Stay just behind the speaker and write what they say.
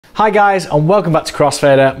Hi guys, and welcome back to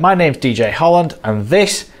Crossfader. My name's DJ Holland and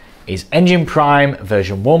this is Engine Prime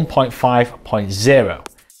version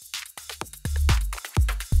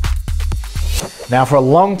 1.5.0. Now for a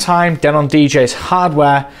long time, Denon DJ's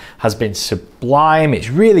hardware has been sublime,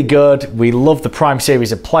 it's really good. We love the Prime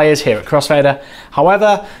series of players here at Crossfader.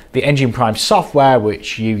 However, the Engine Prime software,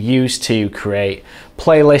 which you use to create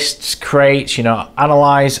playlists,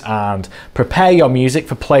 analyze and prepare your music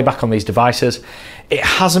for playback on these devices, it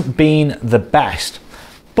hasn't been the best.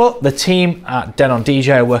 But the team at Denon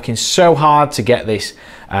DJ are working so hard to get this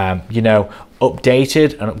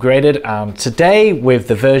updated and upgraded. And today with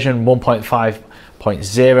the version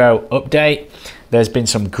 1.5.0 update, there's been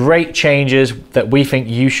some great changes that we think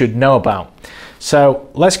you should know about. So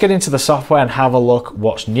let's get into the software and have a look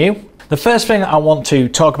what's new. The first thing I want to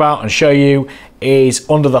talk about and show you is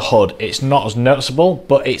under the hood. It's not as noticeable,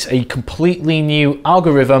 but it's a completely new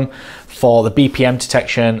algorithm for the BPM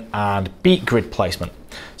detection and Beatgrid placement.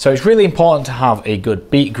 So it's really important to have a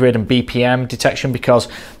good Beatgrid and BPM detection because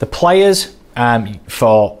the players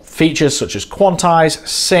for features such as quantize,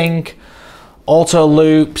 sync, auto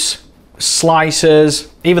loops,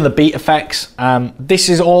 slicers, even the beat effects, this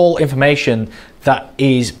is all information that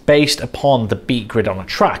is based upon the beat grid on a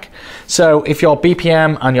track. So if your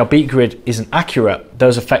BPM and your beat grid isn't accurate,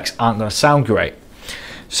 those effects aren't going to sound great.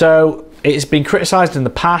 So it's been criticized in the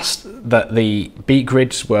past that the beat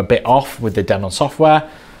grids were a bit off with the Denon software,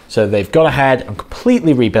 so they've gone ahead and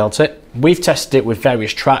completely rebuilt it. We've tested it with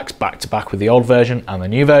various tracks back to back with the old version and the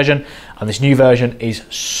new version, and this new version is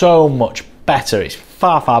so much better. It's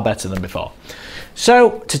far better than before.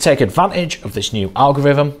 So to take advantage of this new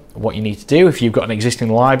algorithm, what you need to do if you've got an existing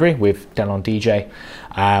library with Denon DJ,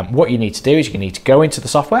 what you need to do is you need to go into the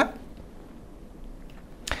software.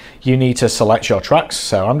 You need to select your tracks.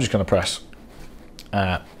 So I'm just going to press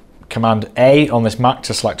Command A on this Mac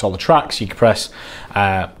to select all the tracks. You can press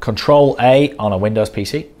Control A on a Windows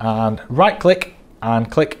PC and right click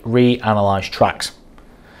and click Reanalyze Tracks.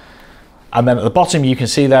 And then at the bottom you can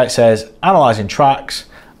see there it says Analyzing Tracks,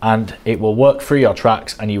 and it will work through your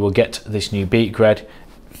tracks and you will get this new beat grid.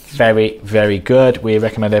 Very good. We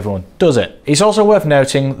recommend everyone does it. It's also worth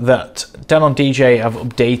noting that Denon DJ have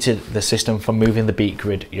updated the system for moving the beat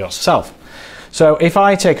grid yourself. So if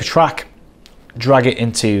I take a track, drag it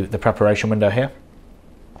into the preparation window here,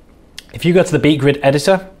 if you go to the beat grid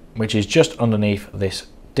editor, which is just underneath this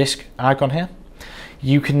disk icon here,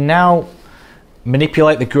 you can now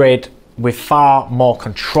manipulate the grid with far more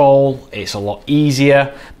control. It's a lot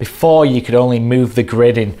easier. Before you could only move the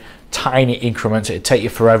grid in tiny increments. It'd take you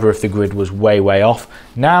forever if the grid was way off.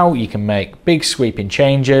 Now you can make big sweeping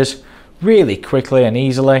changes really quickly and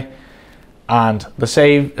easily, and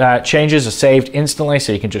the changes are saved instantly,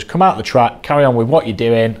 so you can just come out of the track, carry on with what you're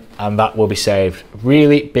doing, and that will be saved.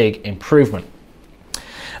 Really big improvement.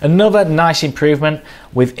 Another nice improvement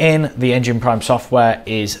within the Engine Prime software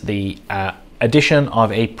is the addition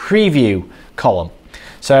of a preview column.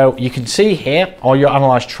 So you can see here all your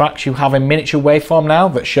analyzed tracks. You have a miniature waveform now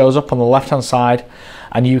that shows up on the left hand side,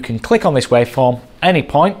 and you can click on this waveform any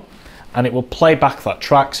point and it will play back that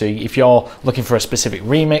track. So if you're looking for a specific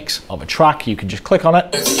remix of a track, you can just click on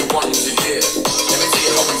it.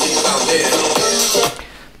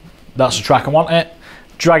 That's the track I want it.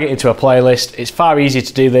 Drag it into a playlist. It's far easier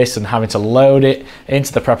to do this than having to load it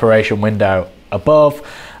into the preparation window above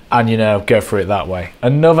and go through it that way.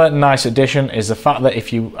 Another nice addition is the fact that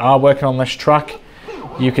if you are working on this track,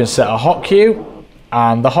 you can set a hot cue,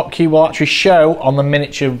 and the hot cue will actually show on the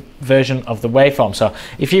miniature version of the waveform. So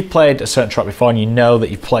if you've played a certain track before and you know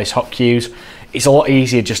that you've placed hot cues, it's a lot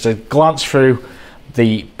easier just to glance through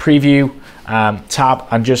the preview tab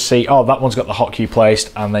and just see, oh, that one's got the hot cue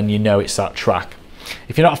placed, and then you know it's that track.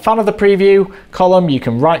 If you're not a fan of the preview column, you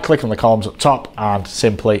can right click on the columns up top and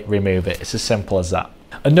simply remove it. It's as simple as that.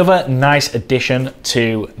 Another nice addition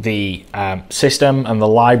to the system and the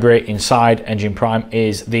library inside Engine Prime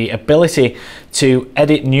is the ability to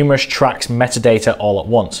edit numerous tracks metadata all at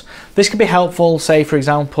once. This can be helpful, say for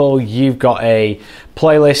example you've got a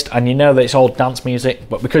playlist and you know that it's all dance music,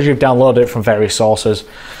 but because you've downloaded it from various sources,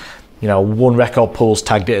 one record pool's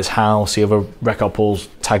tagged it as house, the other record pool's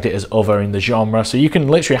tagged it as other in the genre, so you can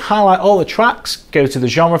literally highlight all the tracks, go to the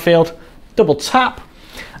genre field, double tap,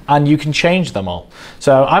 and you can change them all.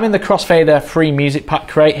 So I'm in the Crossfader free music pack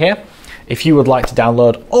crate here. If you would like to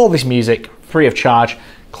download all this music free of charge,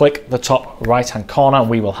 click the top right hand corner and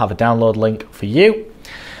we will have a download link for you.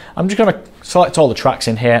 I'm just going to select all the tracks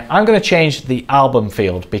in here. I'm going to change the album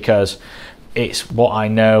field because it's what I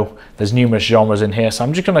know. There's numerous genres in here, so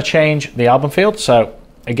I'm just going to change the album field. So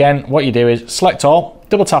again, what you do is select all,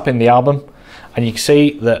 double tap in the album, And you can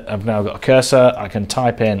see that I've now got a cursor. I can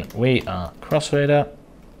type in "We Are Crossfader."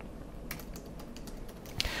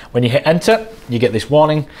 When you hit enter, you get this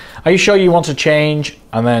warning. Are you sure you want to change?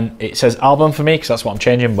 And then it says album for me, because that's what I'm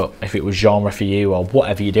changing, but if it was genre for you or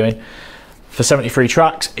whatever you're doing, for 73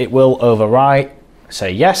 tracks, it will overwrite.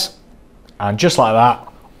 Say yes. And just like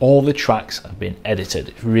that, all the tracks have been edited.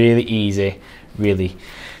 It's really easy, really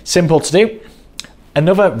simple to do.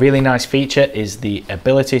 Another really nice feature is the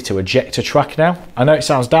ability to eject a track now. I know it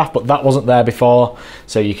sounds daft, but that wasn't there before.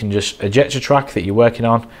 So you can just eject a track that you're working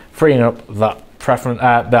on, freeing up that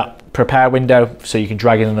prepare window so you can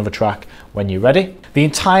drag in another track when you're ready. The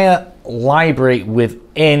entire library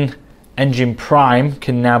within Engine Prime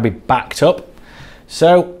can now be backed up.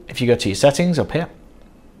 So if you go to your settings up here,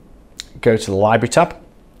 go to the library tab,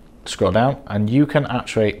 scroll down, and you can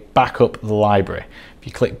actually back up the library. If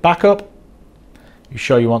you click backup, you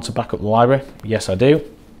sure you want to back up the library? Yes, I do.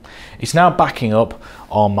 It's now backing up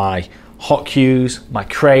on my hot cues, my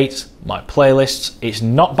crates, my playlists. It's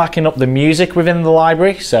not backing up the music within the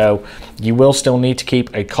library, so you will still need to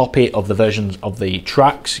keep a copy of the versions of the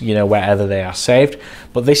tracks, you know, wherever they are saved.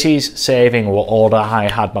 But this is saving what order I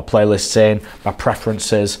had my playlists in, my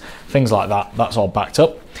preferences, things like that. That's all backed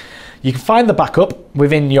up. You can find the backup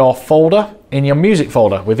within your folder, in your music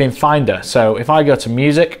folder, within Finder. So if I go to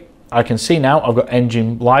music, I can see now I've got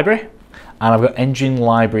Engine Library, and I've got Engine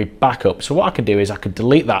Library Backup. So what I could do is I could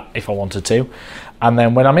delete that if I wanted to. And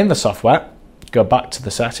then when I'm in the software, go back to the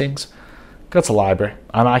settings, go to Library,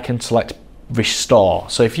 and I can select Restore.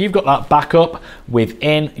 So if you've got that backup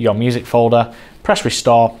within your music folder, press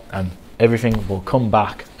Restore and everything will come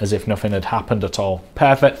back as if nothing had happened at all.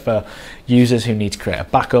 Perfect for users who need to create a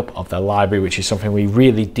backup of their library, which is something we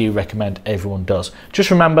really do recommend everyone does. Just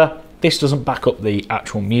remember, this doesn't back up the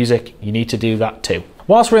actual music. You need to do that too.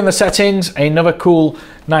 Whilst we're in the settings, another cool,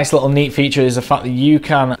 nice little neat feature is the fact that you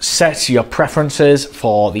can set your preferences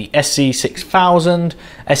for the SC6000,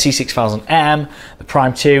 SC6000M, the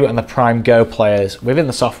Prime 2 and the Prime Go players within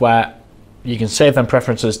the software. You can save them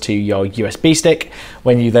preferences to your USB stick.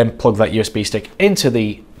 When you then plug that USB stick into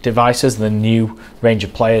the devices, the new range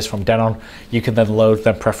of players from Denon, you can then load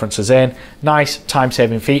them preferences in. Nice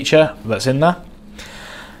time-saving feature that's in there.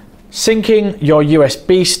 Syncing your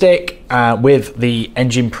USB stick with the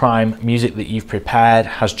Engine Prime music that you've prepared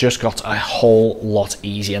has just got a whole lot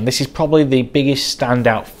easier, and this is probably the biggest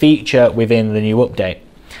standout feature within the new update.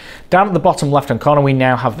 Down at the bottom left hand corner, we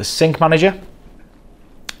now have the Sync Manager.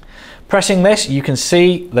 Pressing this, you can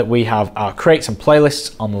see that we have our crates and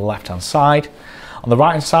playlists on the left hand side. On the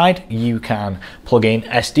right hand side, you can plug in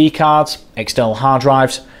SD cards, external hard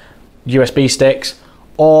drives, USB sticks,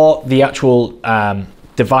 or the actual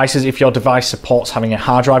devices if your device supports having a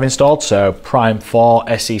hard drive installed, so Prime 4,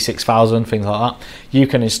 SC6000, things like that. You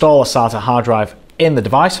can install a SATA hard drive in the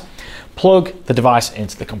device, plug the device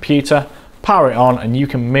into the computer, power it on, and you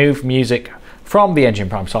can move music from the Engine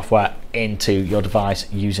Prime software into your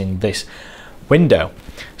device using this window.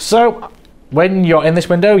 So when you're in this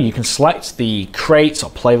window, you can select the crates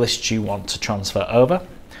or playlists you want to transfer over.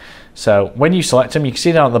 So when you select them, you can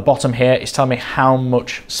see down at the bottom here, it's telling me how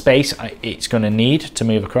much space it's going to need to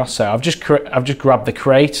move across. So I've just grabbed the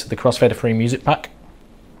crate, the Crossfader Free Music Pack,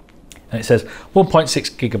 and it says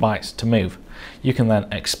 1.6 gigabytes to move. You can then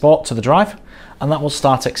export to the drive, and that will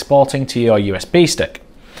start exporting to your USB stick.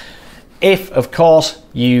 If, of course,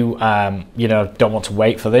 you don't want to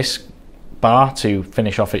wait for this bar to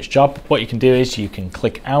finish off its job, what you can do is you can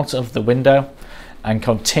click out of the window and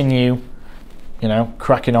continue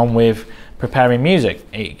cracking on with preparing music.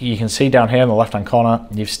 You can see down here in the left hand corner,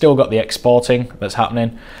 you've still got the exporting that's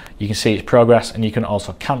happening. You can see its progress, and you can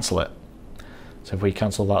also cancel it. So if we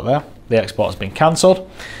cancel that there, the export has been cancelled.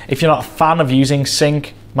 If you're not a fan of using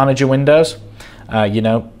Sync Manager windows,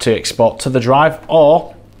 to export to the drive,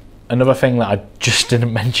 or another thing that I just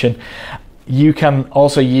didn't mention, you can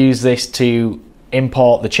also use this to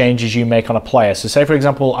import the changes you make on a player. So say for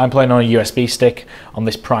example, I'm playing on a USB stick on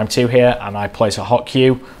this Prime 2 here, and I place a hot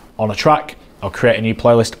cue on a track, or create a new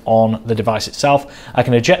playlist on the device itself. I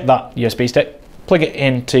can eject that USB stick, plug it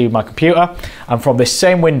into my computer, and from this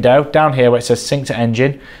same window down here where it says sync to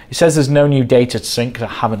engine, it says there's no new data to sync because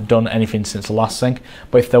I haven't done anything since the last sync,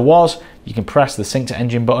 but if there was, you can press the sync to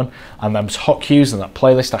engine button, and those hot cues and that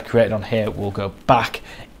playlist I created on here will go back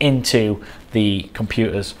into the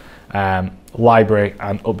computer's library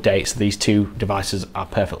and update, so these two devices are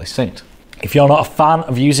perfectly synced. If you're not a fan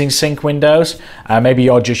of using sync windows, maybe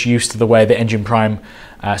you're just used to the way the Engine Prime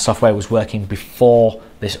software was working before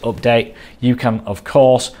this update, you can of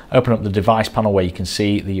course open up the device panel where you can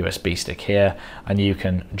see the USB stick here, and you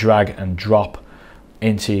can drag and drop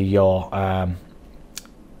into your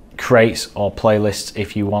crates or playlists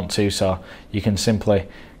if you want to. So you can simply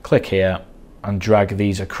click here and drag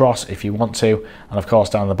these across if you want to, and of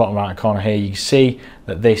course down in the bottom right corner here you see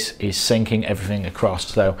that this is syncing everything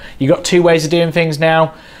across. So you've got two ways of doing things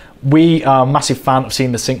now. We are a massive fan of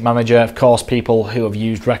seeing the sync manager. Of course, people who have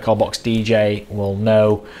used Rekordbox DJ will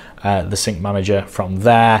know the sync manager from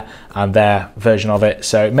there and their version of it,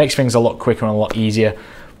 so it makes things a lot quicker and a lot easier.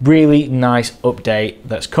 Really nice update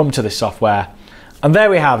that's come to this software. And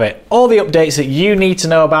there we have it, all the updates that you need to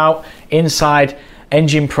know about inside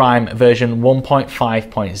Engine Prime version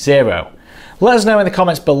 1.5.0. Let us know in the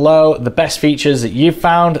comments below the best features that you've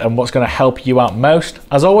found and what's going to help you out most.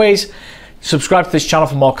 As always, subscribe to this channel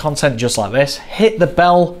for more content just like this. Hit the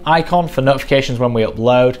bell icon for notifications when we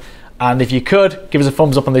upload. And if you could, give us a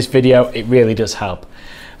thumbs up on this video, it really does help.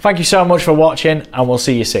 Thank you so much for watching, and we'll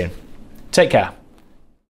see you soon. Take care.